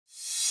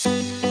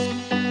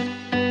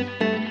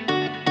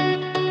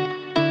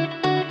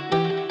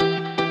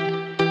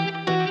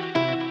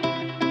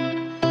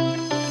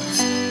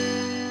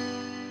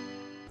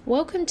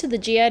Welcome to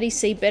the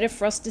GRDC Better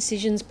Frost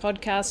Decisions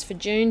podcast for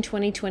June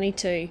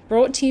 2022,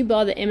 brought to you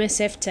by the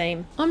MSF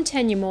team. I'm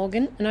Tanya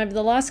Morgan, and over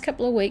the last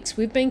couple of weeks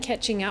we've been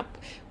catching up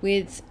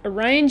with a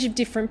range of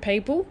different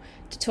people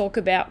to talk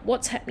about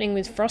what's happening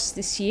with frost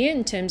this year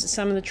in terms of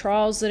some of the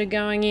trials that are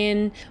going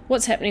in,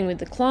 what's happening with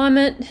the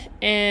climate,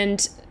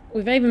 and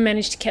we've even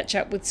managed to catch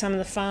up with some of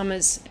the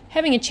farmers,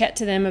 having a chat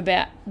to them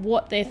about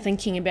what they're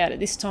thinking about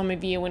at this time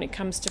of year when it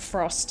comes to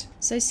frost.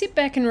 So sit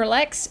back and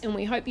relax, and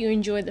we hope you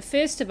enjoy the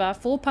first of our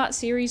 4-part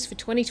series for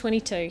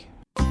 2022.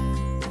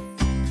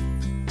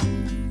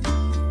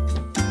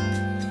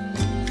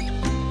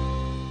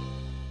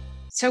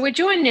 So we're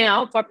joined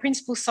now by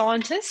Principal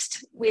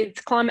Scientist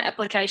with Climate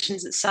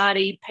Applications at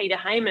SARDI, Peter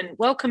Hayman.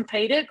 Welcome,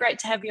 Peter. Great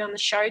to have you on the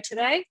show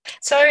today.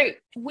 So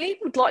we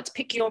would like to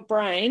pick your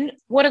brain.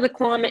 What are the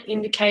climate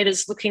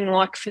indicators looking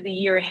like for the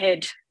year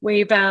ahead?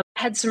 We've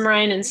had some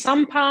rain in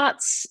some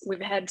parts.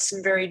 We've had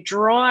some very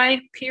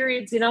dry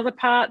periods in other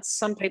parts.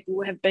 Some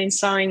people have been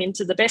sowing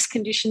into the best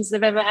conditions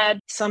they've ever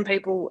had. Some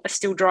people are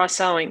still dry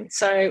sowing.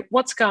 So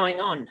what's going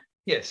on?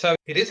 Yeah, so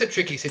it is a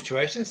tricky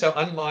situation. So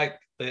unlike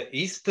the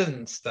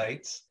eastern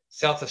states,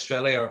 South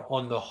Australia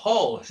on the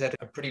whole has had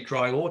a pretty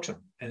dry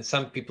autumn. And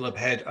some people have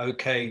had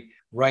okay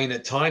rain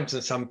at times,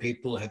 and some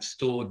people have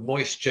stored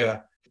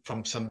moisture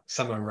from some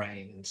summer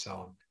rain and so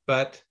on.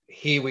 But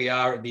here we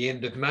are at the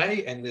end of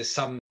May, and there's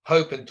some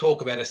hope and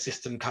talk about a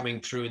system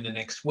coming through in the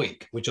next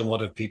week, which a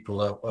lot of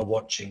people are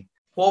watching.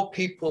 For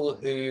people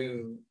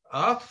who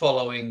are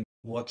following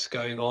what's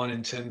going on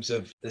in terms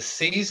of the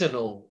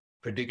seasonal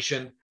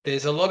prediction,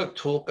 there's a lot of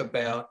talk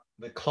about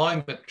the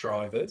climate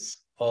drivers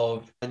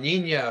of La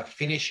Nina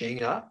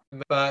finishing up,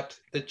 but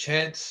the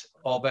chance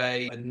of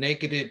a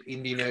negative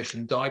Indian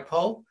Ocean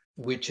dipole,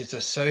 which is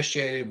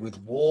associated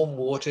with warm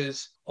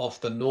waters off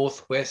the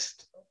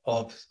northwest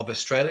of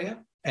Australia.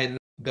 And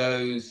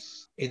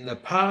those in the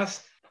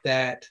past,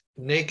 that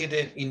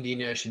negative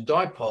Indian Ocean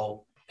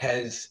dipole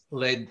has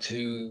led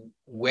to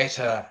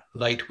wetter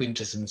late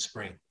winters and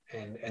spring.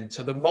 And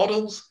so the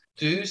models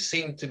do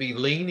seem to be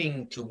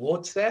leaning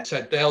towards that.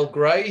 So Dale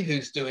Gray,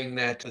 who's doing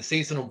the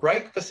seasonal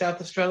break for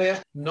South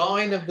Australia,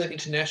 9 of the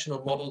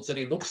international models that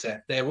he looks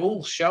at, they're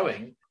all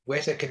showing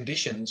wetter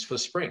conditions for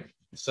spring.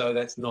 So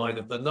that's 9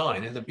 of the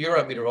 9. And the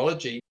Bureau of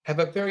Meteorology have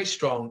a very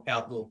strong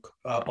outlook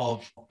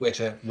of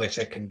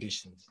wetter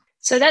conditions.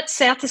 So that's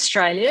South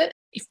Australia.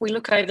 If we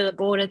look over the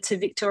border to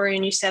Victoria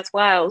and New South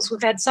Wales,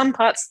 we've had some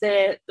parts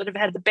there that have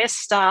had the best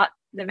start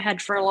they've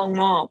had for a long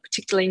while,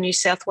 particularly New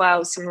South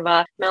Wales. Some of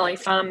our Mallee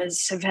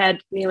farmers have had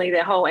nearly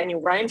their whole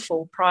annual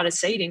rainfall prior to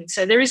seeding.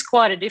 So there is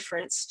quite a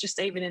difference,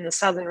 just even in the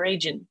southern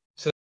region.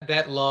 So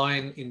that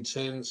line in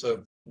terms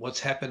of what's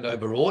happened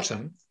over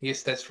autumn,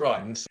 yes, that's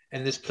right.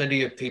 And there's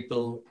plenty of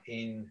people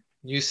in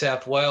New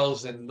South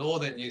Wales and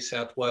northern New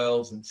South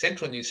Wales and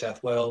central New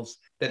South Wales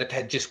that have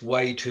had just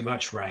way too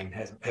much rain,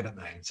 haven't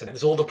they? So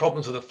there's all the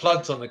problems with the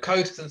floods on the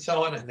coast and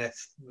so on, and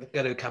that's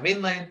going to come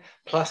inland.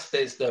 Plus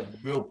there's the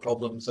real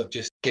problems of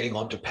just getting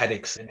onto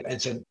paddocks,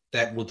 and so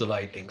that will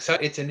delay things. So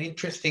it's an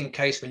interesting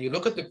case. When you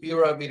look at the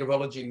Bureau of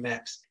Meteorology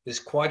maps,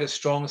 there's quite a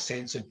strong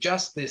sense of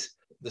just this,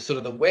 the sort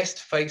of the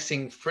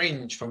west-facing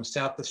fringe from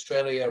South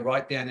Australia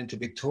right down into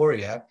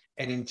Victoria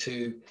and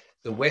into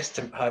the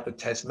western part of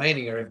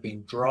Tasmania have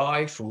been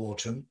dry for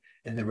autumn,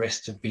 and the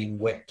rest have been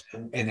wet.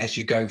 And as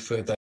you go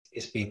further,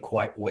 it's been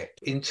quite wet.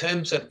 In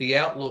terms of the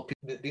outlook,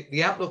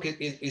 the outlook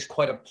is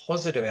quite a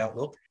positive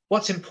outlook.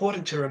 What's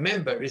important to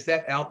remember is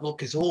that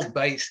outlook is all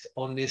based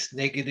on this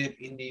negative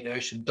Indian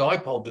Ocean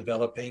dipole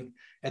developing,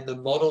 and the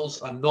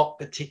models are not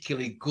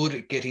particularly good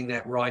at getting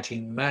that right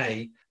in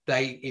May.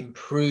 They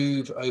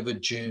improve over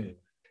June.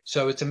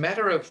 So it's a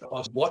matter of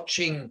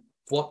watching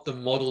what the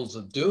models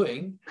are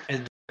doing,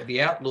 and the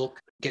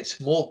outlook gets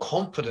more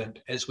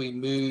confident as we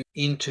move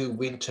into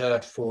winter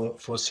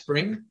for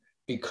spring,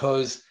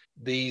 because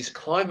these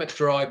climate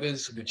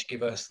drivers, which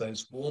give us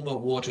those warmer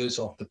waters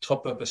off the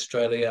top of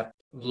Australia,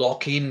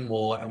 lock in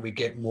more, and we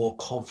get more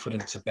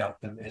confidence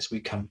about them as we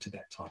come to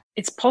that time.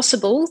 It's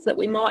possible that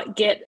we might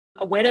get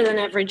a wetter than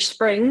average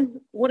spring.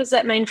 What does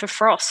that mean for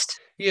frost?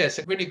 Yes,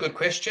 a really good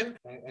question.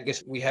 I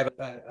guess we have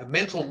a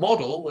mental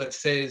model that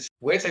says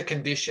wetter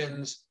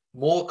conditions,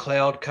 more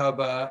cloud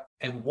cover,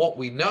 and what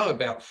we know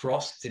about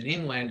frosts in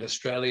inland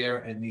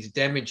Australia and these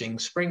damaging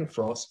spring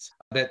frosts,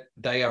 that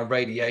they are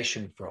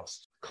radiation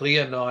frosts.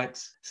 Clear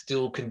nights,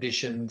 still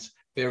conditions,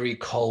 very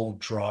cold,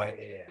 dry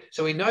air.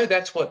 So we know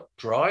that's what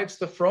drives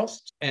the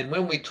frost. And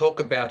when we talk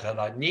about a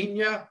La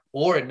Nina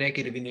or a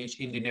negative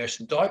Indian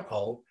Ocean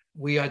dipole,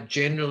 we are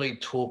generally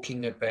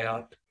talking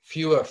about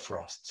fewer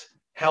frosts.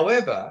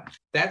 However,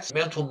 that's a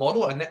mental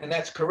model, and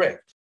that's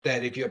correct,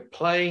 that if you're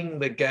playing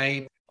the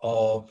game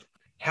of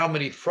how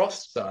many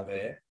frosts are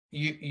there,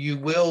 you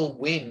will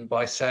win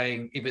by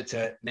saying if it's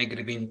a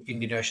negative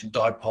Indian Ocean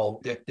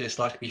dipole, that there's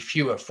likely to be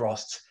fewer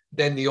frosts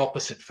than the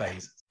opposite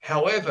phases.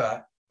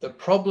 However, the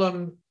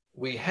problem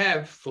we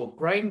have for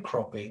grain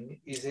cropping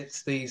is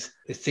it's these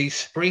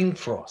spring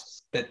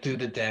frosts that do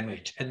the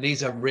damage, and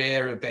these are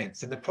rare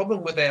events. And the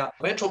problem with our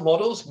mental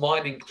models,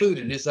 mine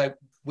included, is that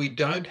we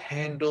don't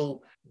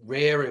handle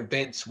rare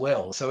events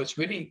well. So it's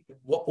really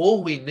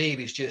all we need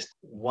is just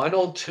one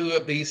or two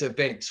of these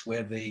events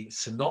where the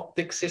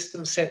synoptic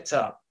system sets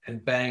up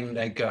and bang,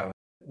 they go.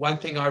 One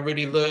thing I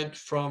really learned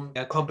from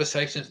our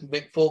conversations with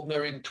Mick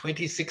Faulkner in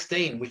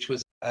 2016, which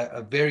was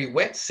a very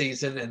wet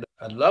season and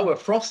a lower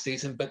frost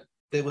season, but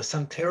there was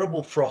some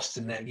terrible frost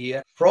in that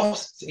year.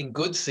 Frosts in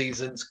good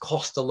seasons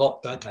cost a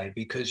lot, don't they?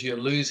 Because you're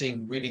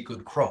losing really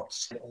good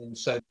crops. And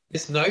so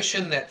this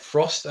notion that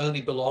frost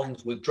only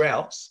belongs with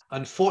droughts,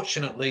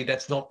 unfortunately,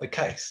 that's not the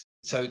case.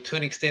 So to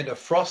an extent, a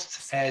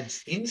frost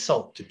adds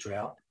insult to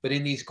drought. But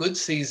in these good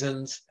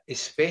seasons,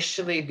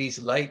 especially these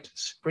late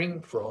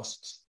spring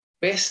frosts,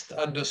 best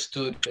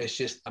understood as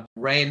just a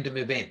random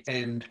event.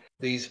 And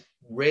these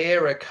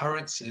rare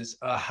occurrences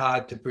are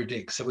hard to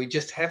predict. So we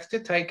just have to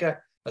take a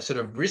sort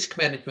of risk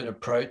management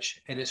approach.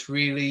 And it's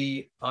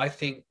really, I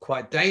think,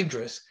 quite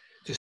dangerous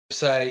to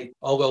say,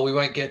 oh, well, we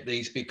won't get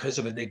these because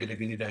of a negative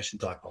inundation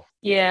dipole.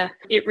 Yeah,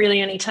 it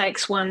really only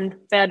takes one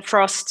bad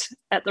frost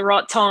at the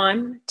right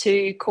time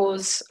to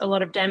cause a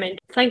lot of damage.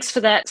 Thanks for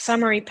that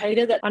summary,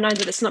 Peter. That I know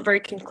that it's not very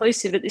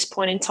conclusive at this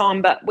point in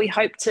time, but we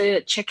hope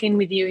to check in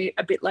with you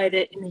a bit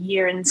later in the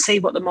year and see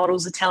what the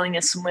models are telling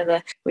us and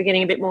whether we're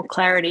getting a bit more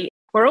clarity.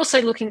 We're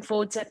also looking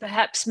forward to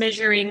perhaps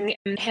measuring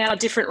how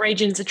different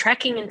regions are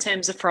tracking in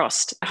terms of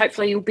frost.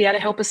 Hopefully you'll be able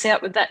to help us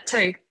out with that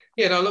too.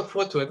 Yeah, and I look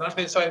forward to it. I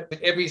mean, so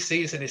every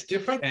season is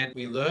different and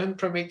we learn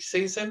from each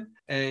season.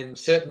 And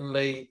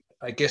certainly,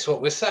 I guess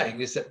what we're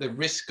saying is that the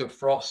risk of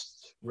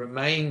frost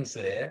remains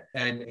there.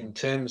 And in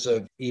terms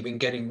of even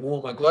getting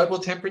warmer global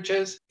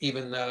temperatures,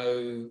 even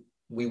though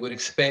we would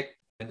expect,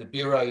 and the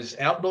Bureau's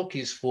outlook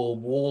is for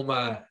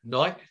warmer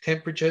night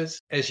temperatures.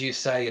 As you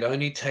say, it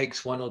only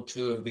takes one or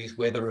two of these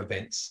weather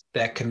events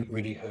that can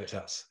really hurt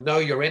us. Know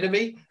your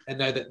enemy and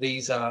know that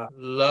these are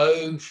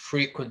low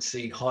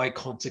frequency, high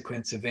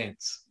consequence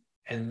events.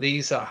 And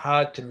these are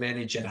hard to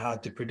manage and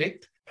hard to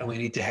predict. And we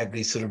need to have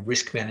these sort of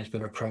risk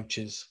management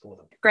approaches for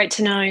them. Great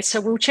to know.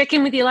 So we'll check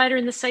in with you later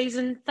in the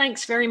season.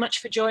 Thanks very much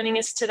for joining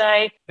us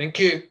today. Thank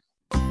you.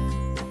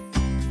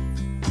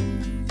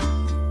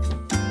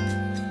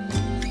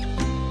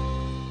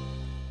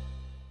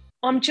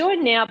 I'm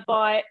joined now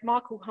by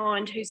Michael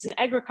Hind, who's an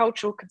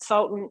agricultural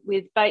consultant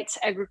with Bates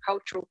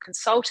Agricultural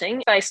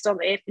Consulting based on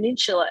the Eyre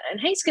Peninsula.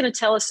 And he's going to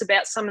tell us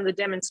about some of the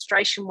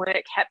demonstration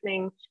work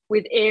happening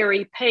with Eyre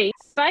EP,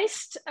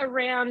 based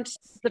around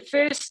the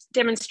first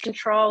demonstration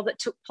trial that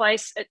took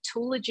place at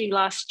Toology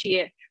last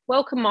year.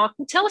 Welcome,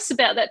 Michael. Tell us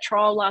about that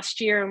trial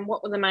last year and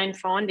what were the main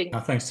findings.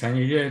 Thanks,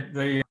 Tanya. Yeah,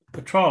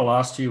 the trial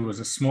last year was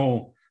a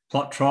small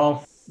plot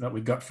trial that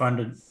we got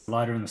funded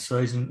later in the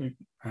season,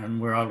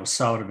 and we're able to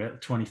sow it about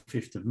the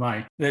 25th of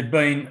May. There'd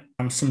been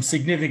some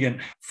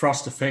significant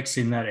frost effects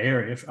in that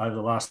area over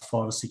the last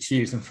 5 or 6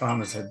 years, and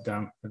farmers had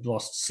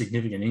lost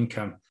significant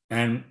income.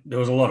 And there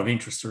was a lot of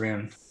interest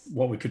around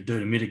what we could do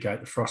to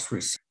mitigate the frost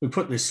risks. We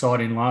put this site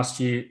in last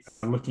year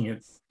looking at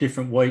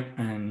different wheat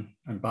and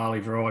barley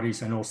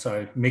varieties and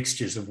also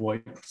mixtures of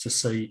wheat to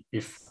see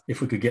if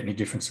we could get any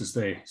differences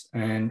there,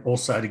 and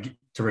also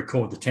to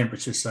record the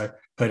temperatures. So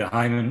Peter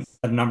Heyman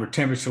had a number of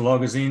temperature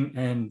loggers in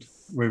and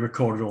we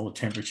recorded all the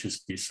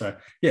temperatures here. So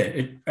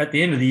yeah, at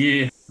the end of the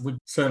year,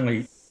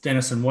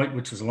 Denison wheat,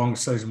 which was a longer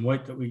season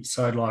wheat that we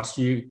sowed last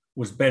year,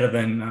 was better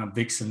than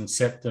Vixen and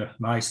Scepter,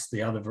 Mace,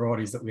 the other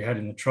varieties that we had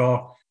in the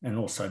trial, and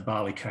also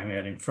barley came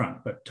out in front.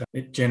 But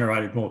it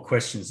generated more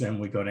questions than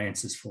we got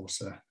answers for.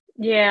 So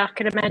yeah, I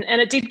can imagine.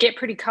 And it did get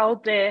pretty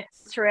cold there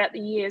throughout the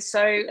year.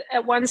 So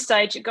at one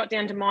stage, it got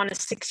down to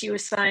 -6, you were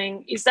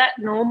saying. Is that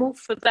normal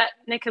for that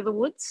neck of the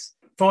woods?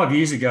 5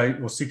 years ago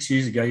or 6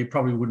 years ago, you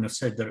probably wouldn't have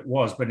said that it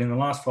was. But in the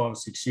last 5 or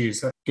 6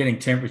 years, getting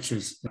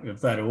temperatures of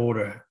that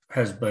order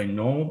has been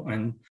normal,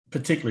 and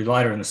particularly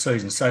later in the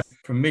season. So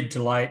from mid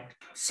to late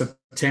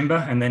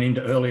September and then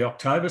into early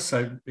October.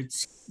 So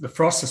the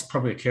frost is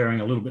probably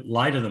occurring a little bit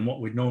later than what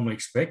we'd normally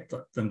expect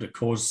them to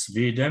cause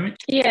severe damage.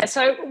 Yeah,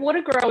 so what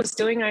are growers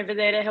doing over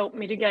there to help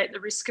mitigate the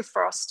risk of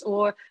frost,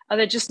 or are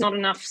there just not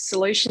enough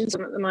solutions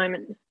at the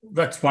moment?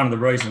 That's one of the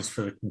reasons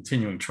for the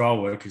continuing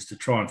trial work, is to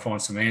try and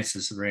find some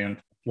answers around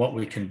what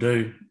we can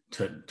do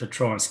to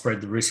try and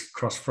spread the risk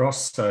across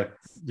frost. So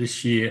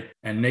this year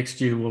and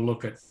next year, we'll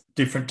look at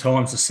different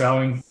times of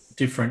sowing,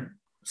 different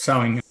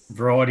sowing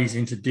varieties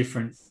into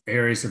different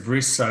areas of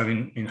risk, so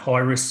in high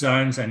risk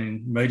zones and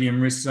in medium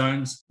risk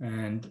zones,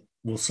 and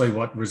we'll see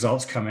what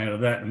results come out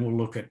of that. And we'll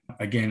look at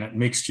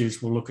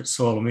mixtures. We'll look at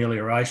soil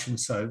amelioration,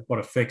 so what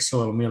effect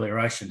soil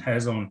amelioration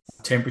has on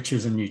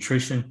temperatures and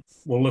nutrition.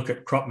 We'll look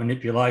at crop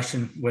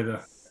manipulation,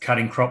 whether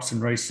cutting crops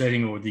and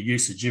reseeding or the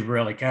use of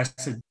gibberellic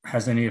acid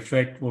has any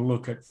effect. We'll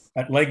look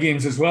at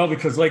legumes as well,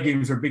 because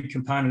legumes are a big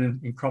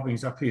component in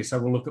croppings up here. So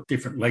we'll look at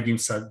different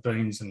legumes, so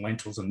beans and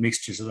lentils and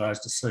mixtures of those,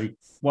 to see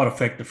what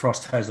effect the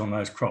frost has on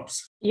those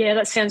crops. Yeah,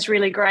 that sounds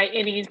really great.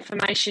 Any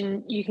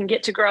information you can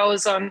get to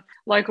growers on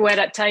local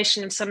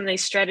adaptation of some of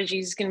these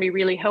strategies is going to be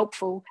really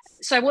helpful.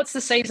 So what's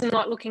the season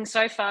like looking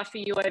so far for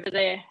you over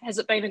there? Has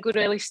it been a good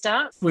early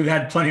start? We've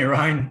had plenty of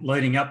rain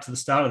leading up to the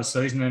start of the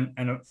season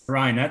and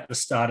rain at the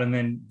start, and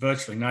then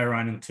virtually no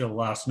rain until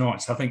last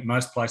night. So I think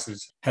most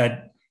places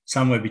had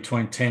somewhere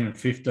between 10 and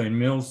 15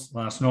 mils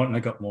last night, and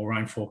they got more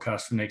rain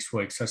forecast for next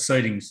week. So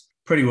seeding's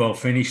pretty well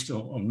finished,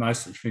 or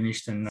mostly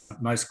finished, and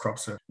most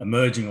crops are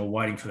emerging or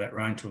waiting for that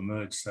rain to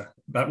emerge. So,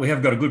 but we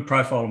have got a good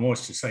profile of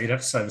moisture, so you'd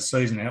have to say the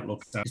season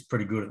outlook is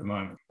pretty good at the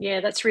moment.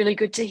 Yeah, that's really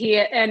good to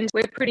hear. And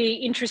we're pretty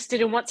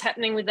interested in what's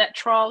happening with that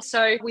trial.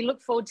 So we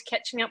look forward to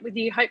catching up with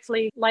you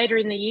hopefully later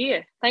in the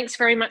year. Thanks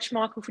very much,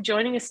 Michael, for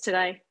joining us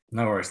today.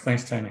 No worries.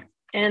 Thanks, Tanya.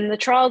 And the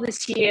trial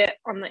this year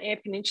on the Eyre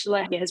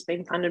Peninsula has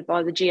been funded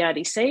by the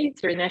GRDC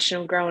through the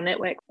National Grower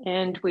Network.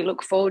 And we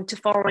look forward to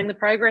following the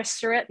progress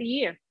throughout the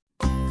year.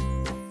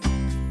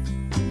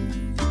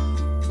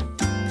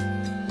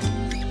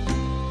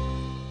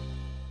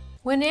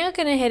 We're now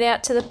going to head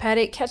out to the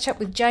paddock, catch up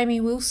with Jamie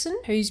Wilson,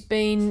 who's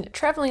been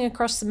travelling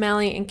across the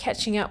Mallee and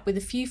catching up with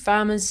a few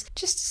farmers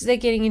just as they're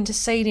getting into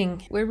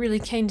seeding. We're really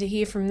keen to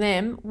hear from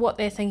them what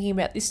they're thinking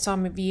about this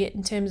time of year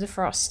in terms of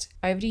frost.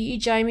 Over to you,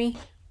 Jamie.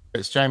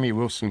 It's Jamie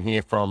Wilson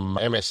here from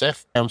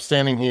MSF. I'm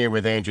standing here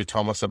with Andrew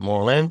Thomas at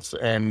Moorlands,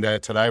 and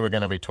today we're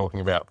going to be talking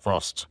about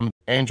frost.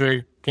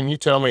 Andrew, can you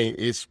tell me,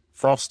 is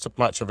frost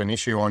much of an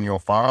issue on your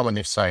farm, and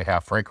if so, how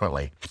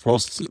frequently?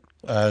 Frost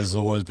has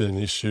always been an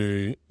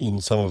issue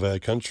in some of our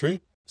country.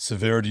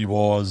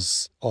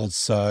 Severity-wise, I'd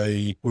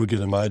say we'll get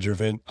a major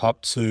event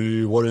up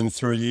to 1 in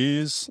 3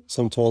 years,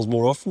 sometimes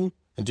more often.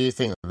 And do you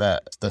think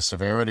that the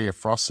severity of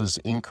frost has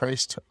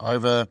increased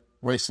over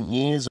recent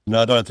years?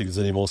 No, I don't think it's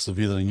any more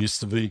severe than it used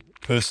to be,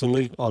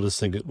 personally. I just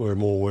think that we're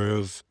more aware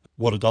of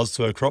what it does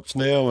to our crops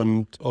now,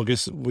 and I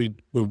guess we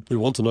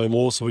want to know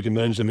more so we can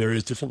manage them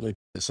areas differently.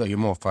 So you're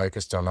more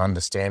focused on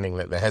understanding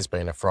that there has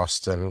been a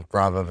frost, and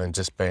rather than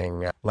just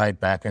being laid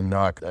back and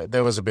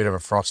there was a bit of a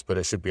frost, but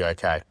it should be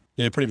okay.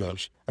 Yeah, pretty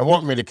much. And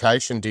what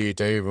mitigation do you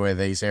do where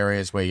these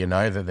areas where you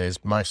know that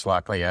there's most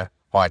likely a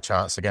high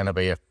chance they're going to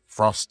be a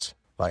frost?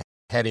 Like,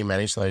 how do you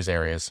manage those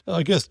areas?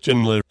 I guess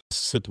generally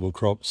susceptible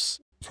crops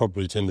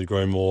probably tend to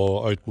grow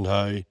more oat and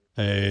hay,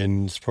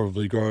 and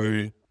probably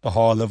grow a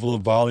higher level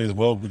of barley as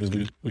well, because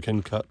we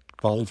can cut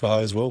barley for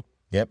hay as well.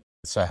 Yep.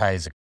 So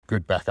hay's a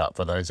good backup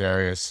for those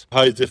areas.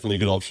 Hay is definitely a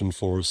good option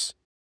for us.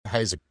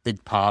 Hay's a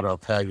big part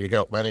of how you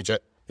help manage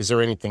it. Is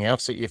there anything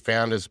else that you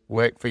found has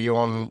worked for you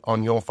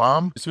on your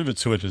farm? It's a bit of a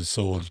two-edged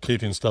sword.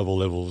 Keeping stubble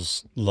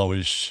levels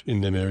lowish in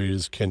them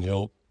areas can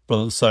help,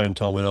 but at the same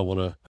time we don't want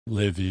to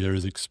leave the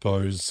areas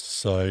exposed.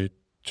 So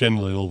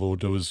generally all we'll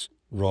do is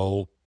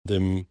roll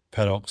them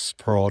paddocks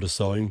prior to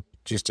sowing.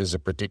 Just as a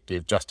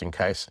predictive, just in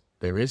case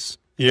there is?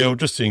 Yeah, well,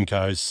 just in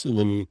case. And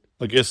then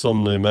I guess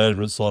on the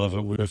management side of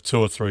it, we have 2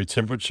 or 3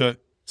 temperature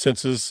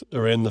sensors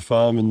around the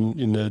farm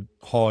in the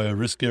higher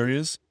risk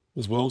areas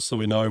as well, so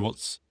we know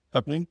what's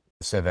happening.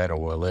 So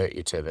that'll alert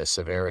you to the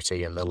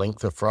severity and the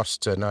length of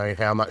frost to know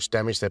how much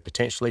damage there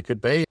potentially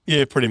could be?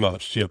 Yeah, pretty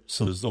much, yep.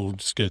 So I'll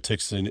just get a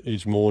text in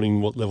each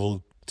morning what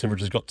level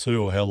temperature's got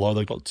to or how low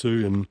they got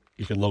to, and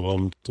you can log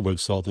on to the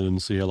website then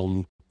and see how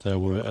long they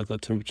were at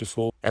that temperature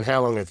for. And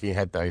how long have you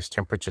had those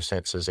temperature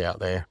sensors out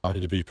there?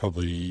 It'd be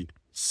probably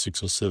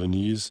 6 or 7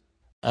 years.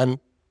 And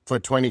for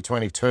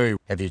 2022,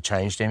 have you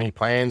changed any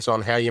plans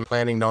on how you're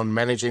planning on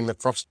managing the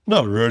frost?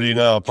 Not really,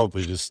 no. I'll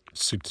probably just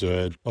stick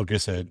to, our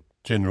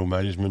general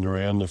management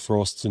around the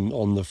frost, and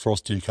on the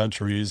frostier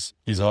country is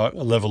a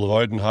level of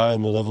oat and hay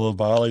and a level of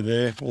barley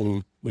there,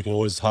 and we can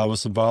always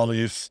harvest the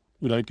barley if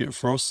we don't get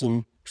frost,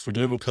 and if we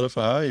do, we'll cut it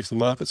for hay if the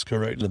market's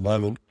correct. At the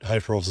moment, hay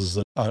prices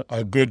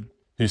are good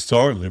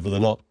historically, but they're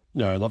not,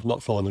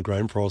 not following the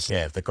grain price.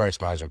 Yeah, the gross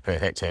margin per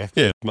hectare.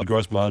 Yeah, my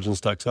gross margin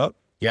stacks up.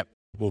 Yep.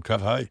 We'll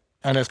cut hay.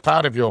 And as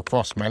part of your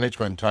frost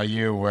management, are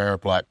you aware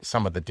of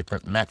some of the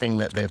different mapping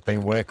that they've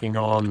been working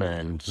on,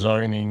 and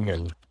zoning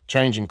and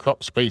changing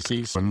crop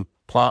species and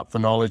plant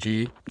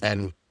phenology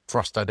and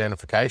frost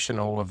identification,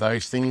 all of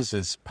those things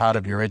as part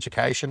of your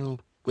education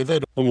with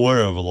it? I'm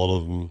aware of a lot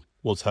of them,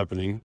 what's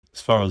happening. As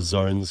far as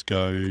zones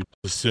go,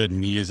 for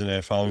certain years in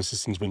our farming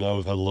systems, we know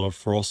we've had a lot of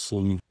frost,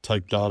 and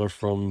take data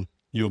from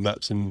your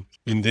maps in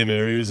them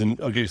areas. And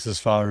I guess as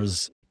far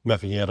as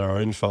mapping out our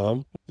own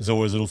farm, there's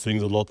always little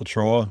things I'd like to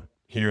try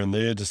here and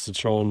there just to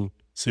try and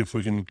see if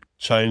we can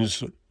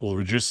change or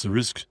reduce the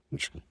risk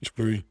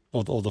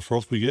of the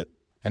frost we get.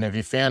 And have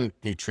you found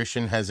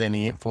nutrition has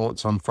any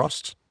influence on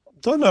frost?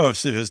 Don't know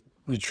if there's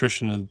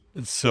nutrition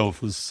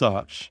itself as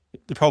such.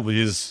 There probably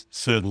is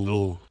certain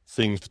little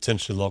things,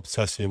 potentially like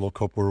potassium or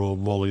copper or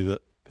moly,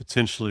 that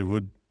potentially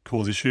would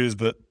cause issues,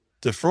 but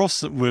the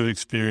frost that we've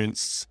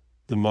experienced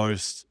the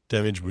most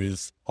damage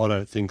with, I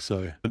don't think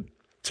so. It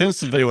tends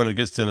to be when it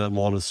gets down at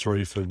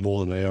 -3 for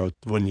more than an hour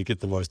when you get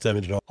the most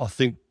damage. And I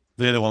think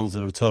they're the ones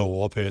that are total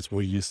wipeouts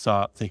where you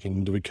start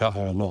thinking, do we cut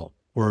hay or not?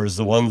 Whereas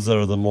the ones that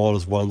are the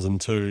 -1s and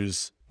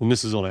 2s, and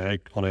this is on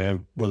our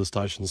weather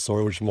stations,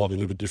 which might be a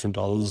little bit different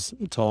to others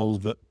at times,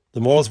 but The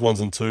 -1s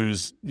and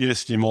 2s,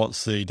 yes, you might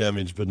see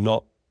damage, but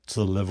not to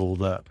the level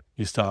that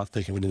you start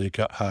thinking we need to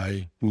cut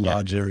hay in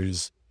large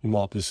areas. You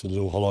might be a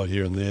little hollow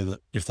here and there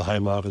that if the hay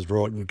marker's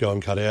right, you go and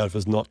cut out. If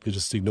it's not, you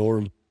just ignore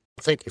them.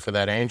 Thank you for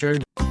that, Andrew.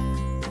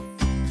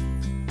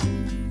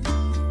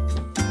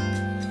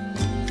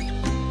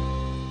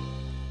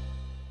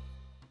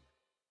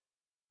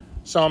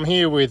 So I'm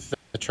here with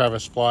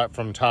Travis Flight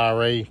from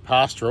Taree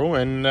Pastoral,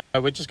 and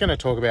we're just going to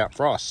talk about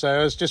frost. So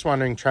I was just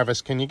wondering,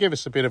 Travis, can you give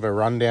us a bit of a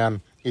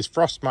rundown? Is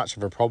frost much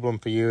of a problem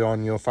for you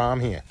on your farm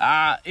here?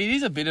 It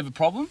is a bit of a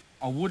problem.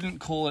 I wouldn't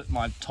call it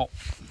my top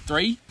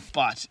 3,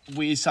 but it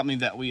is something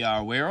that we are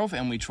aware of,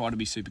 and we try to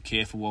be super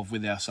careful of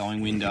with our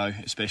sowing window,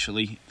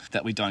 especially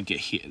that we don't get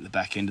hit at the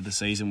back end of the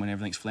season when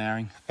everything's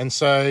flowering. And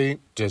so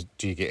do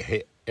you get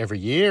hit every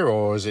year,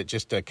 or is it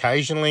just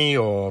occasionally,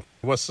 or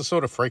what's the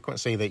sort of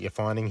frequency that you're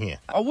finding here?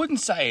 I wouldn't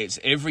say it's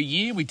every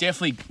year. We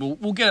definitely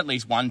we'll get at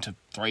least 1 to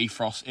 3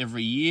 frosts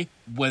every year.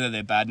 Whether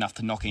they're bad enough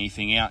to knock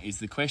anything out is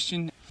the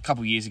question. A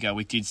couple of years ago,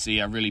 we did see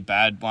a really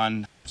bad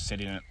one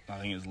set in at, I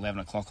think it was 11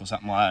 o'clock or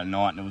something like that at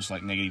night, and it was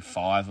like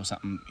 -5 or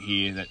something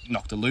here that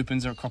knocked the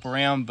lupins or a crop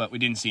around, but we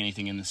didn't see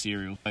anything in the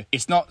cereal. So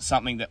it's not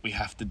something that we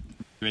have to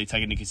really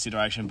take into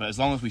consideration, but as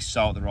long as we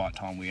sow at the right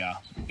time, we are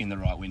in the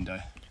right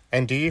window.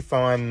 And do you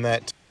find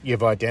that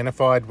you've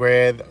identified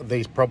where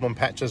these problem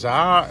patches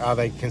are? Are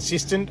they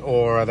consistent,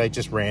 or are they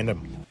just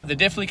random? They're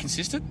definitely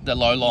consistent. The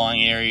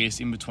low-lying areas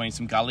in between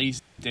some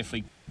gullies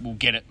definitely will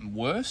get it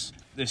worse.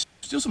 There's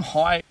still some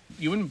high,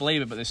 you wouldn't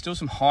believe it, but there's still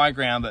some high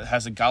ground that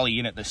has a gully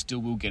in it that still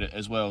will get it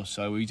as well.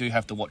 So we do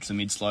have to watch the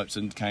mid-slopes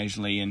and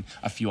occasionally, and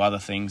a few other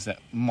things that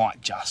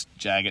might just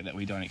jag it that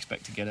we don't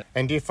expect to get it.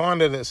 And do you find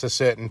that it's a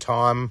certain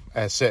time,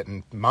 a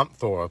certain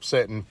month, or a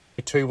certain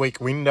 2-week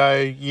window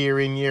year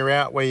in, year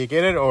out where you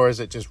get it, or is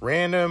it just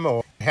random?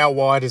 Or how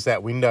wide is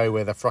that window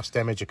where the frost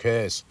damage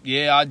occurs?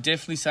 Yeah, I'd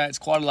definitely say it's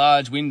quite a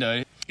large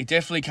window. It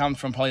definitely comes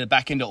from probably the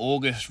back end of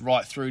August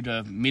right through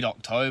to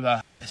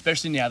mid-October,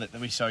 especially now that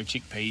we sow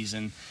chickpeas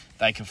and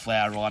they can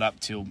flower right up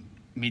till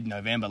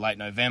mid-November, late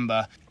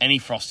November. Any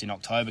frost in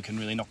October can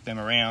really knock them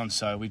around,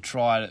 so we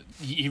try to...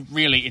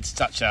 It's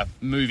such a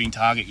moving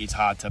target, it's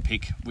hard to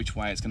pick which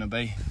way it's going to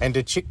be. And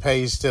do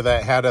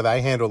chickpeas, how do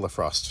they handle the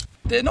frost?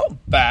 They're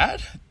not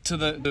bad to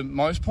the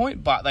most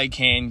point, but they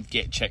can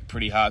get checked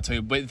pretty hard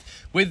too.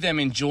 With them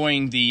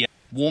enjoying the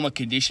warmer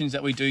conditions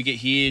that we do get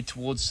here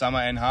towards summer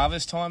and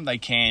harvest time, they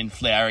can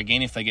flower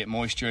again if they get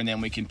moisture, and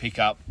then we can pick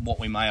up what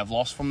we may have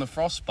lost from the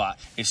frost, but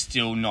it's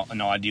still not an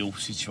ideal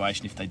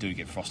situation if they do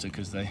get frosted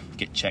because they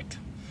get checked.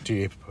 Do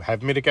you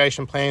have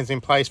mitigation plans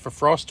in place for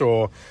frost,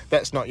 or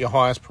that's not your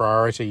highest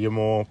priority, you're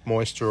more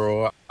moisture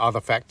or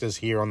other factors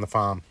here on the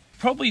farm?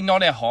 Probably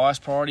not our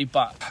highest priority,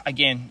 but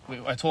again,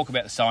 I talk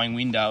about the sowing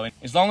window, and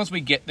as long as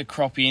we get the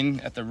crop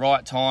in at the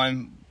right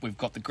time, we've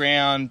got the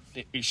ground,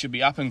 it should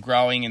be up and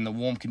growing in the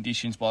warm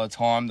conditions by the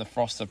time the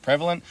frosts are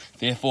prevalent.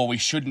 Therefore, we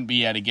shouldn't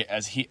be able to get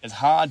as hit as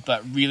hard,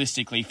 but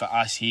realistically for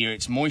us here,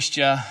 it's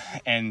moisture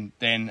and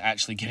then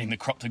actually getting the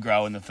crop to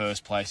grow in the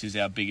first place is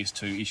our biggest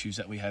 2 issues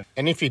that we have.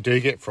 And if you do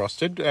get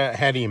frosted,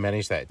 how do you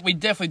manage that? We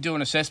definitely do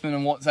an assessment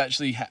on what's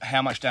actually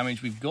how much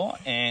damage we've got,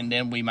 and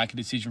then we make a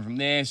decision from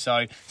there.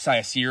 So say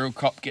a cereal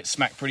crop gets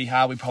smacked pretty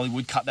hard, we probably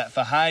would cut that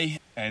for hay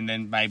and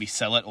then maybe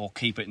sell it or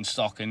keep it in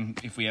stock, and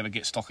if we ever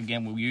get stock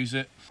again, we'll use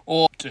it.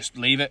 Or just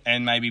leave it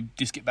and maybe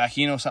disc it back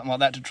in or something like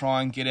that to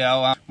try and get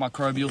our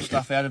microbial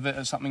stuff out of it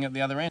or something at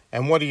the other end.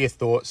 And what are your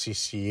thoughts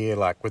this year,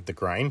 like with the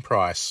grain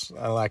price?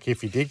 Like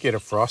if you did get a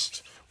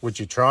frost, would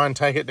you try and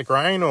take it to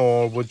grain,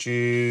 or would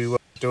you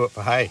do it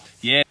for hay?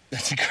 Yeah,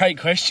 that's a great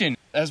question.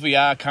 As we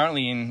are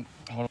currently in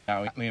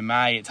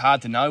May, it's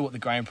hard to know what the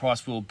grain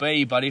price will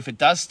be, but if it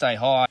does stay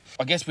high,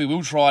 I guess we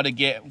will try to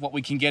get what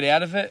we can get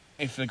out of it.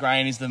 If the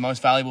grain is the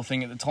most valuable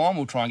thing at the time,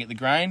 we'll try and get the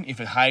grain. If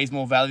the hay is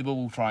more valuable,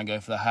 we'll try and go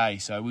for the hay.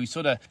 So we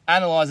sort of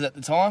analyse it at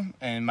the time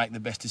and make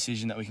the best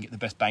decision that we can get the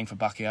best bang for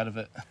buck out of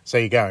it. So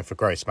you're going for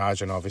gross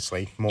margin,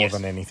 obviously, more Yes.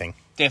 than anything.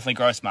 Definitely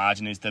gross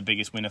margin is the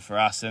biggest winner for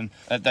us, and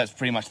that's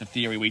pretty much the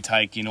theory we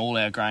take in all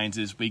our grains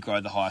is we grow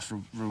the highest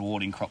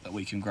rewarding crop that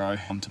we can grow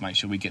to make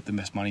sure we get the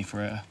best money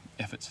for our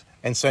efforts.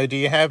 And so do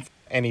you have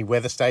any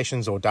weather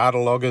stations or data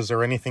loggers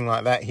or anything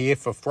like that here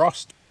for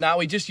frost? No,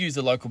 we just use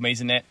the local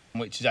Mesonet,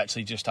 which is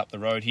actually just up the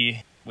road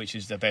here, which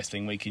is the best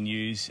thing we can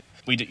use.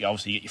 We do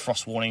obviously get your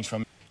frost warnings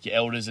from your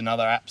elders and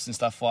other apps and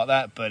stuff like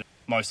that, but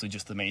mostly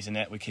just the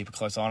Mesonet. We keep a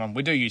close eye on them.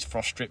 We do use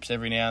frost strips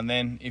every now and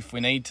then if we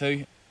need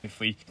to. If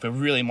we're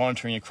really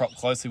monitoring a crop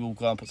closely, we'll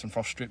go and put some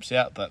frost strips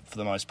out, but for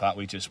the most part,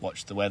 we just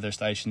watch the weather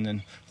station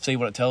and see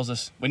what it tells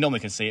us. We normally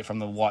can see it from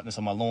the whiteness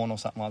on my lawn or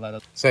something like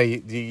that. So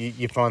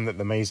you find that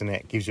the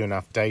Mesonet gives you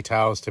enough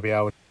details to be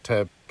able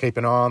to keep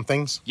an eye on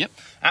things? Yep,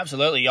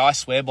 absolutely. I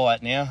swear by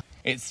it now.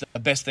 It's the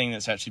best thing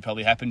that's actually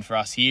probably happened for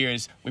us here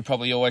is we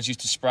probably always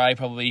used to spray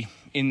probably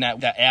in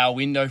that hour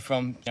window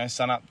from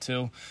sun up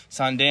till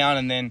sundown,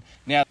 and then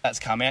now that's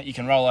come out, you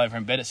can roll over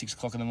in bed at 6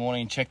 o'clock in the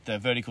morning and check the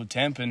vertical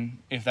temp, and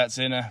if that's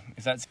in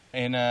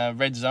a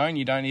red zone,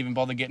 you don't even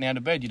bother getting out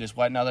of bed. You just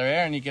wait another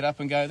hour and you get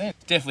up and go then.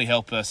 Definitely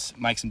help us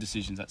make some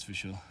decisions, that's for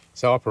sure.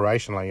 So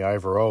operationally,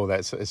 overall,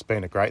 it's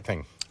been a great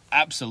thing.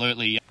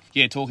 Absolutely.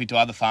 Yeah, talking to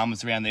other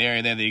farmers around the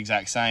area, they're the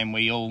exact same.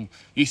 We all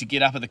used to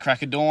get up at the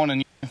crack of dawn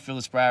and fill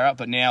the sprayer up,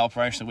 but now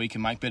operationally we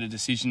can make better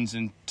decisions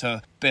and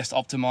to best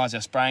optimise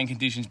our spraying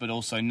conditions, but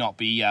also not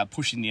be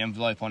pushing the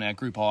envelope on our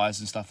group I's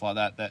and stuff like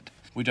that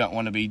we don't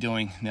want to be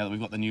doing now that we've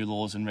got the new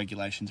laws and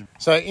regulations.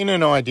 So in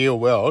an ideal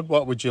world,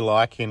 what would you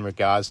like in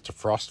regards to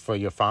frost for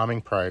your farming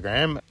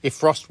program? If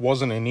frost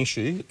wasn't an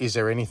issue, is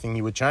there anything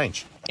you would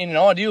change? In an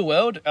ideal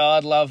world,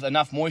 I'd love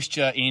enough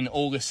moisture in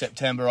August,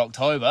 September,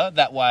 October.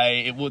 That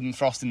way it wouldn't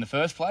frost in the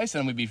first place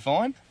and we'd be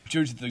fine.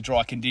 Due to the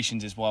dry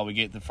conditions is why we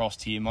get the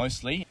frost here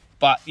mostly.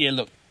 But yeah,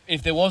 look,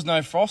 if there was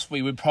no frost,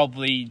 we would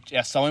probably,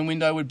 our sowing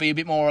window would be a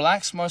bit more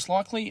relaxed, most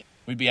likely.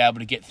 We'd be able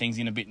to get things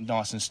in a bit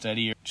nice and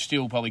steady.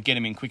 Still probably get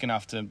them in quick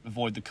enough to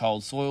avoid the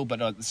cold soil, but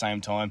at the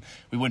same time,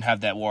 we wouldn't have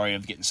that worry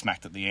of getting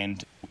smacked at the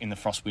end in the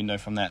frost window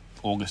from that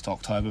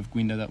August-October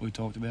window that we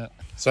talked about.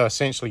 So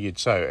essentially you'd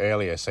sow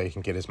earlier so you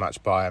can get as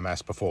much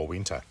biomass before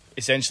winter?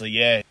 Essentially,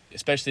 yeah.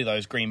 Especially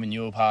those green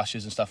manure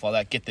pastures and stuff like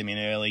that. Get them in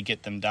early,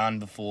 get them done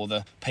before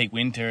the peak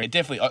winter. It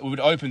definitely would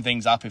open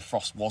things up if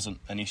frost wasn't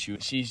an issue.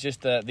 She's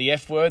just the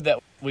F word that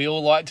we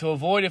all like to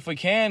avoid if we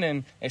can,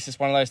 and it's just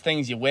one of those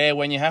things you wear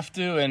when you have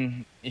to,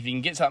 and if you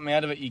can get something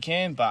out of it, you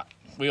can, but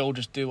we all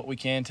just do what we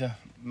can to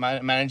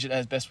manage it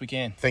as best we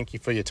can. Thank you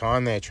for your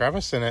time there,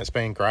 Travis, and it's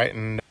been great,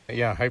 and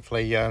yeah,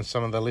 hopefully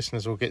some of the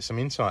listeners will get some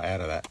insight out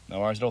of that. No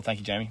worries at all. Thank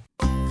you, Jamie.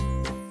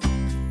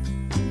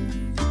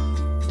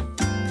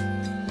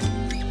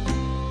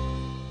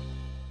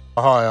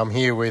 Hi, I'm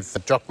here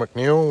with Jock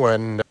McNeil,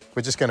 and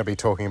we're just going to be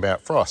talking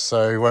about frost.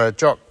 So,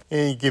 Jock,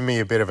 can you give me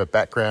a bit of a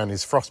background?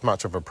 Is frost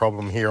much of a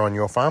problem here on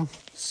your farm?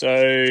 So,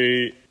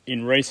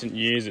 in recent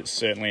years, it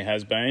certainly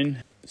has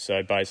been.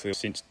 So, basically,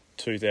 since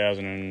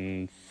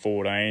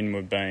 2014,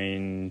 we've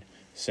been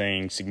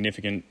seeing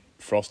significant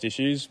frost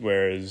issues,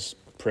 whereas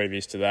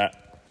previous to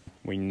that,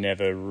 we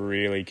never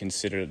really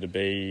considered it to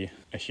be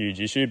a huge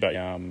issue, but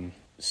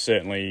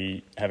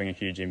certainly having a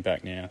huge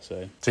impact now.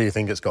 So you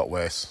think it's got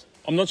worse?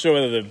 I'm not sure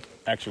whether the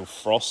actual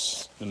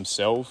frosts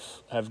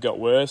themselves have got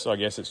worse. I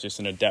guess it's just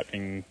an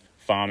adapting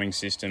farming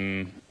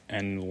system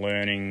and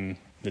learning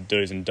the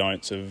do's and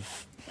don'ts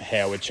of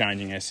how we're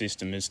changing our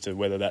system as to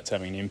whether that's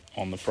having an impact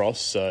on the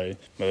frost. So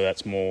whether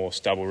that's more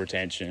stubble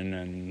retention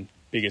and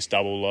bigger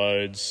stubble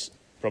loads,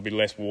 probably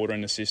less water in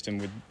the system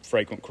with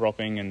frequent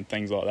cropping and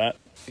things like that.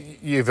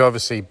 You've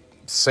obviously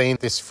seen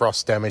this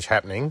frost damage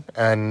happening,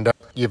 and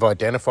you've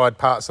identified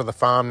parts of the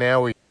farm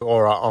now,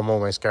 or I'm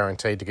almost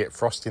guaranteed to get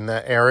frost in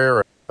that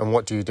area. And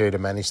what do you do to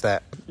manage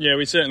that? Yeah,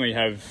 we certainly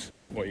have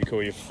what you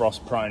call your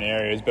frost-prone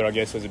areas, but I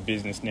guess as a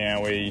business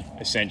now, we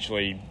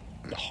essentially,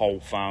 the whole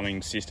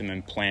farming system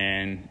and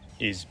plan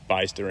is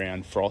based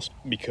around frost,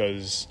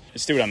 because it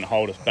still doesn't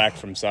hold us back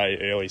from, say,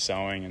 early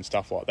sowing and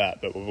stuff like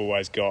that, but we've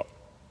always got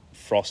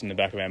frost in the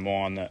back of our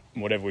mind that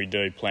whatever we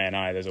do, plan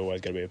A, there's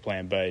always got to be a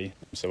plan B.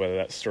 So whether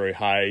that's through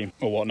hay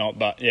or whatnot,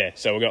 but yeah,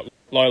 so we've got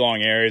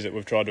low-lying areas that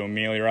we've tried to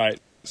ameliorate.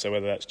 So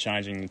whether that's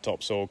changing the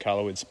topsoil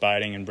colour with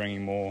spading and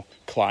bringing more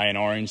clay and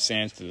orange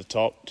sands to the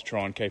top to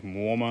try and keep them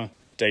warmer,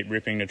 deep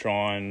ripping to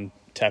try and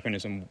tap into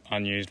some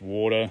unused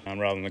water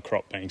rather than the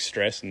crop being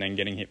stressed and then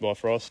getting hit by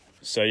frost.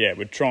 So yeah,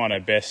 we're trying our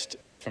best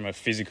from a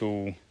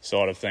physical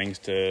side of things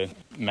to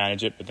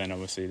manage it, but then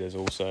obviously there's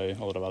also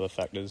a lot of other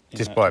factors.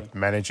 Just by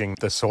managing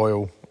the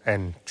soil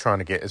and trying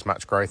to get as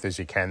much growth as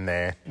you can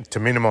there to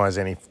minimise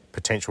any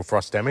potential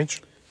frost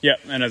damage. Yeah,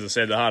 and as I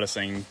said, the hardest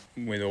thing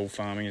with all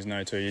farming is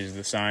no 2 years are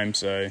the same,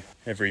 so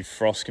every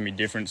frost can be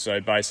different. So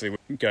basically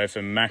we go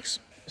for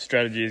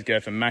strategies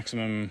go for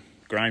maximum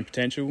grain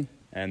potential,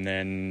 and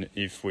then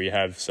if we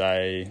have,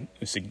 say,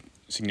 a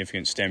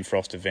significant stem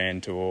frost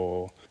event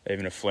or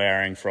even a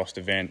flowering frost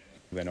event,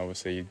 then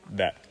obviously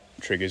that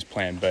triggers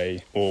plan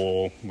B,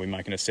 or we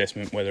make an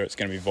assessment whether it's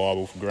going to be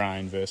viable for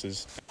grain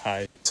versus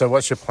hay. So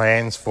what's your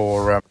plans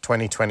for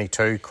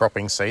 2022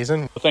 cropping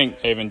season? I think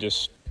even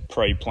just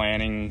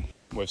pre-planning,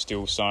 we've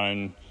still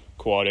sown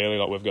quite early.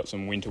 Like we've got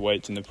some winter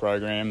wheats in the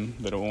program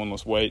that are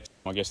ornless wheats.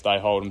 I guess they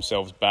hold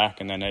themselves back,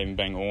 and then even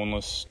being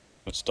ornless,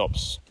 it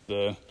stops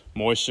the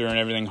moisture and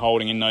everything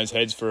holding in those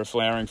heads for a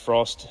flowering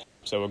frost.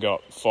 So we've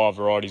got 5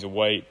 varieties of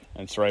wheat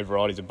and 3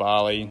 varieties of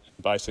barley,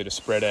 basically to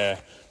spread our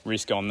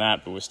risk on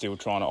that, but we're still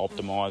trying to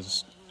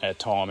optimise our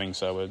timing.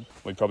 So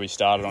we probably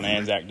started on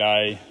Anzac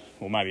Day,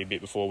 or maybe a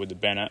bit before with the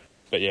Bennett.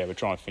 But yeah, we're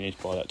trying to finish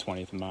by that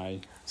 20th of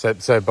May.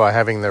 So by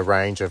having the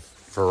range of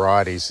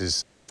varieties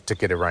is to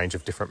get a range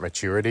of different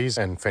maturities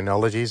and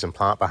phenologies and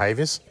plant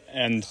behaviours?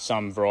 And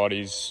some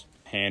varieties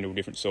handle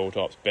different soil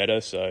types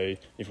better. So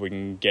if we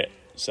can get,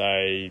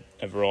 say,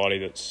 a variety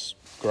that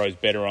grows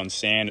better on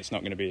sand, it's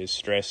not going to be as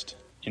stressed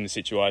in the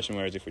situation,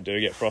 whereas if we do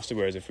get frosted,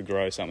 whereas if we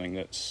grow something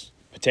that's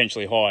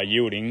potentially higher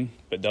yielding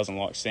but doesn't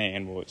like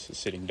sand, well, it's a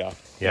sitting duck.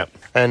 Yep.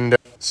 And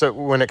so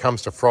when it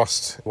comes to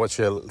frost, what's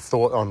your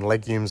thought on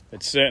legumes?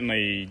 It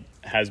certainly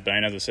has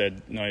been, as I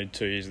said, no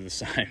 2 years are the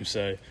same.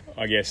 So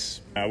I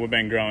guess we've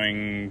been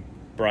growing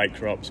break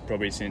crops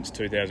probably since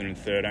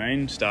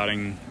 2013,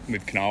 starting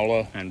with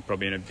canola and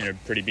probably in a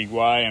pretty big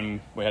way.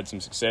 And we had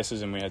some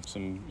successes and we had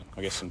some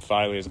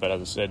failures. But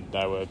as I said,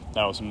 they were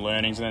some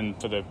learnings. And then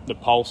for the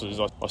pulses,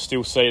 I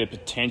still see the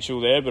potential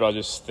there, but I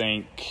just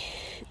think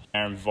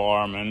our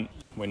environment,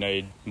 we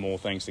need more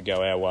things to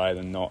go our way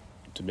than not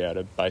to be able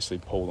to basically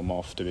pull them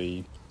off to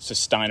be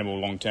sustainable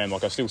long term.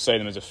 Like, I still see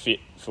them as a fit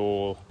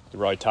for the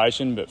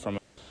rotation, but from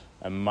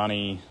a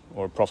money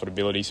or a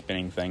profitability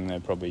spinning thing, they're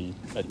probably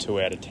a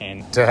 2 out of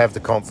 10. To have the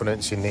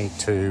confidence, you need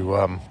to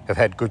have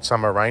had good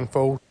summer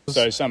rainfall.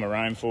 So summer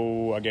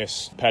rainfall, I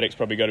guess paddock's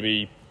probably got to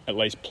be at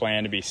least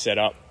planned to be set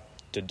up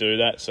to do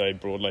that. So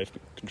broadleaf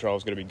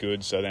control's got to be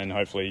good. So then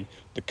hopefully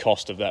the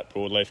cost of that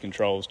broadleaf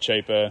control is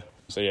cheaper.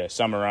 So yeah,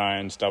 summer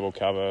rains, double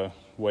cover,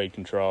 weed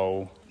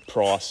control,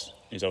 price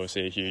is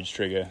obviously a huge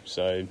trigger.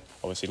 So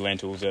obviously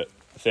lentils at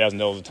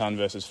 $1,000 a tonne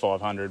versus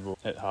 500 will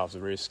at half the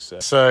risk.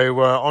 So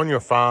on your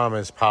farm,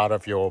 as part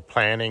of your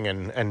planning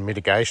and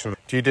mitigation,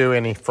 do you do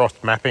any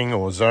frost mapping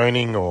or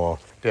zoning, or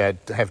do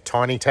you have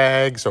tiny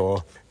tags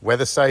or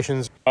weather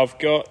stations? I've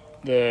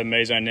got the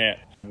Mesonet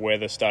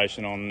weather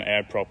station on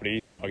our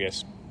property. I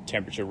guess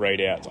temperature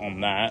readouts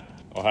on that.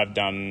 I have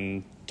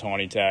done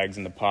tiny tags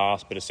in the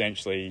past, but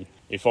essentially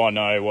if I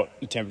know what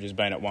the temperature's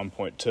been at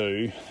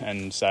 1.2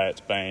 and say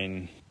it's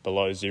been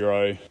below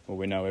zero, well,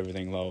 we know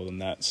everything lower than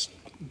that's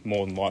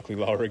more than likely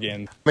lower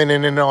again. I mean,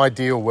 in an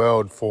ideal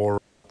world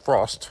for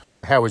frost,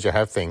 how would you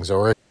have things?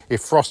 Or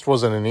if frost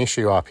wasn't an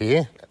issue up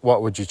here,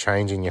 what would you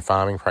change in your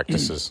farming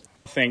practices?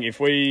 I think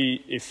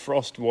if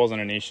frost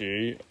wasn't an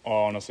issue, I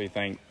honestly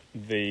think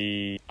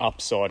the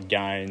upside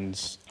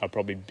gains are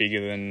probably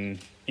bigger than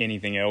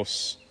anything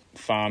else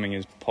farming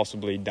has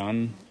possibly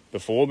done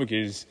before,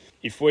 because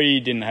if we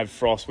didn't have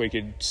frost, we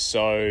could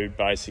sow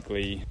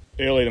basically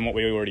earlier than what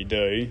we already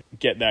do,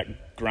 get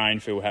that grain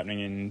fill happening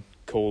in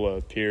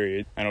cooler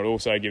period, and it would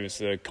also give us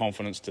the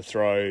confidence to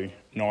throw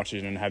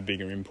nitrogen and have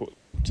bigger input.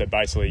 So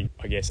basically,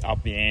 I guess,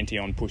 up the ante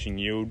on pushing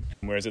yield,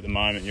 whereas at the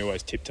moment you're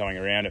always tiptoeing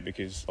around it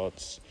because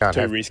it's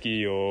too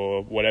risky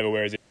or whatever,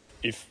 whereas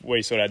if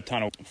we sort of had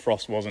tunnel,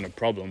 frost wasn't a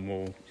problem,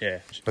 well, yeah.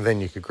 But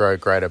then you could grow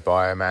greater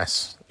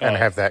biomass and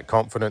have that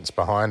confidence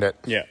behind it.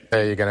 Yeah.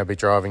 So you're going to be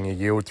driving your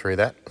yield through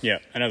that. Yeah,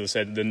 and as I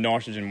said, the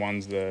nitrogen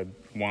one's the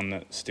one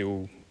that's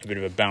still a bit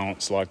of a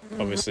balance. Like,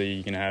 obviously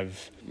you can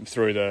have,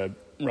 through the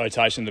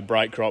rotation of the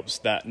break crops,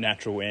 that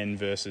natural N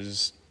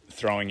versus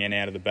throwing N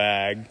out of the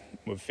bag.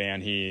 We've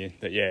found here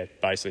that, yeah,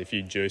 basically if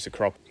you juice a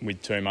crop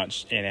with too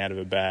much N out of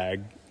a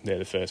bag, they're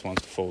the first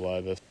ones to fall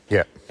over.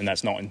 Yeah. And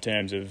that's not in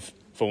terms of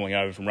falling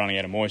over from running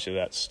out of moisture.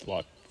 That's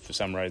like, for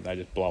some reason, they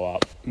just blow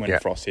up. When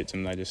frost hits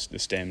them, the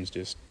stems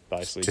just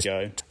basically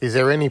go. Is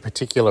there any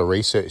particular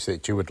research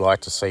that you would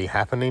like to see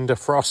happen into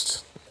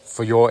frost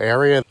for your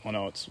area? I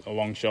know it's a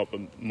long shot,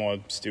 but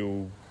my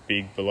still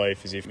big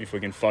belief is if we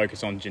can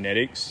focus on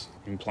genetics,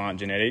 in plant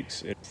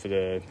genetics, for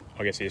the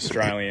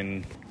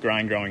Australian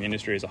grain growing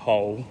industry as a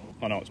whole,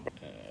 I know it's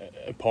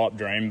a pipe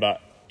dream,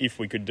 but if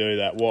we could do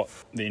that, what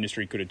the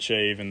industry could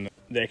achieve and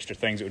the extra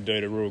things it would do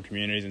to rural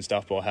communities and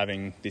stuff by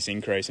having this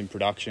increase in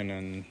production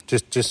and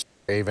just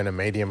even a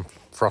medium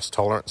frost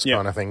tolerance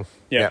kind of thing.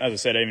 Yeah, as I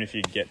said, even if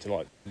you get to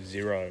like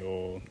zero,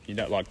 or you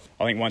don't like,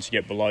 I think once you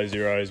get below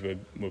zeros,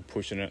 we're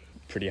pushing it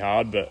pretty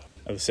hard. But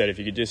as I said, if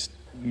you could just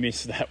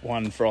miss that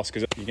one frost,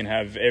 because you can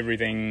have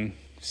everything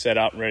set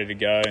up ready to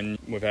go, and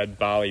we've had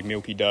barley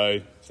milky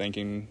dough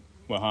thinking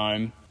we're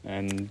home,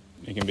 and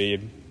it can be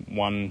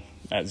one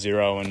at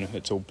zero and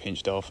it's all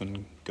pinched off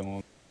and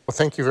gone. Well,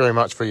 thank you very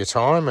much for your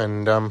time,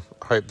 and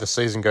hope the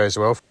season goes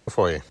well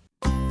for you.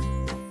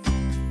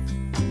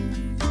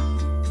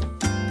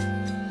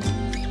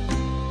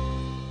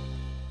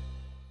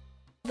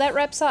 That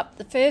wraps up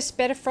the first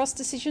Better Frost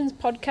Decisions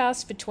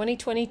podcast for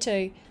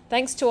 2022.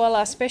 Thanks to all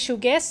our special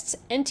guests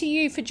and to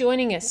you for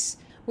joining us.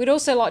 We'd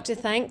also like to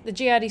thank the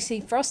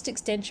GRDC Frost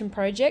Extension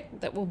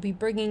Project that will be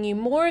bringing you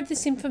more of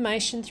this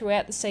information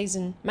throughout the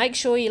season. Make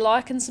sure you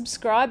like and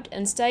subscribe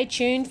and stay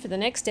tuned for the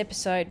next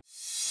episode.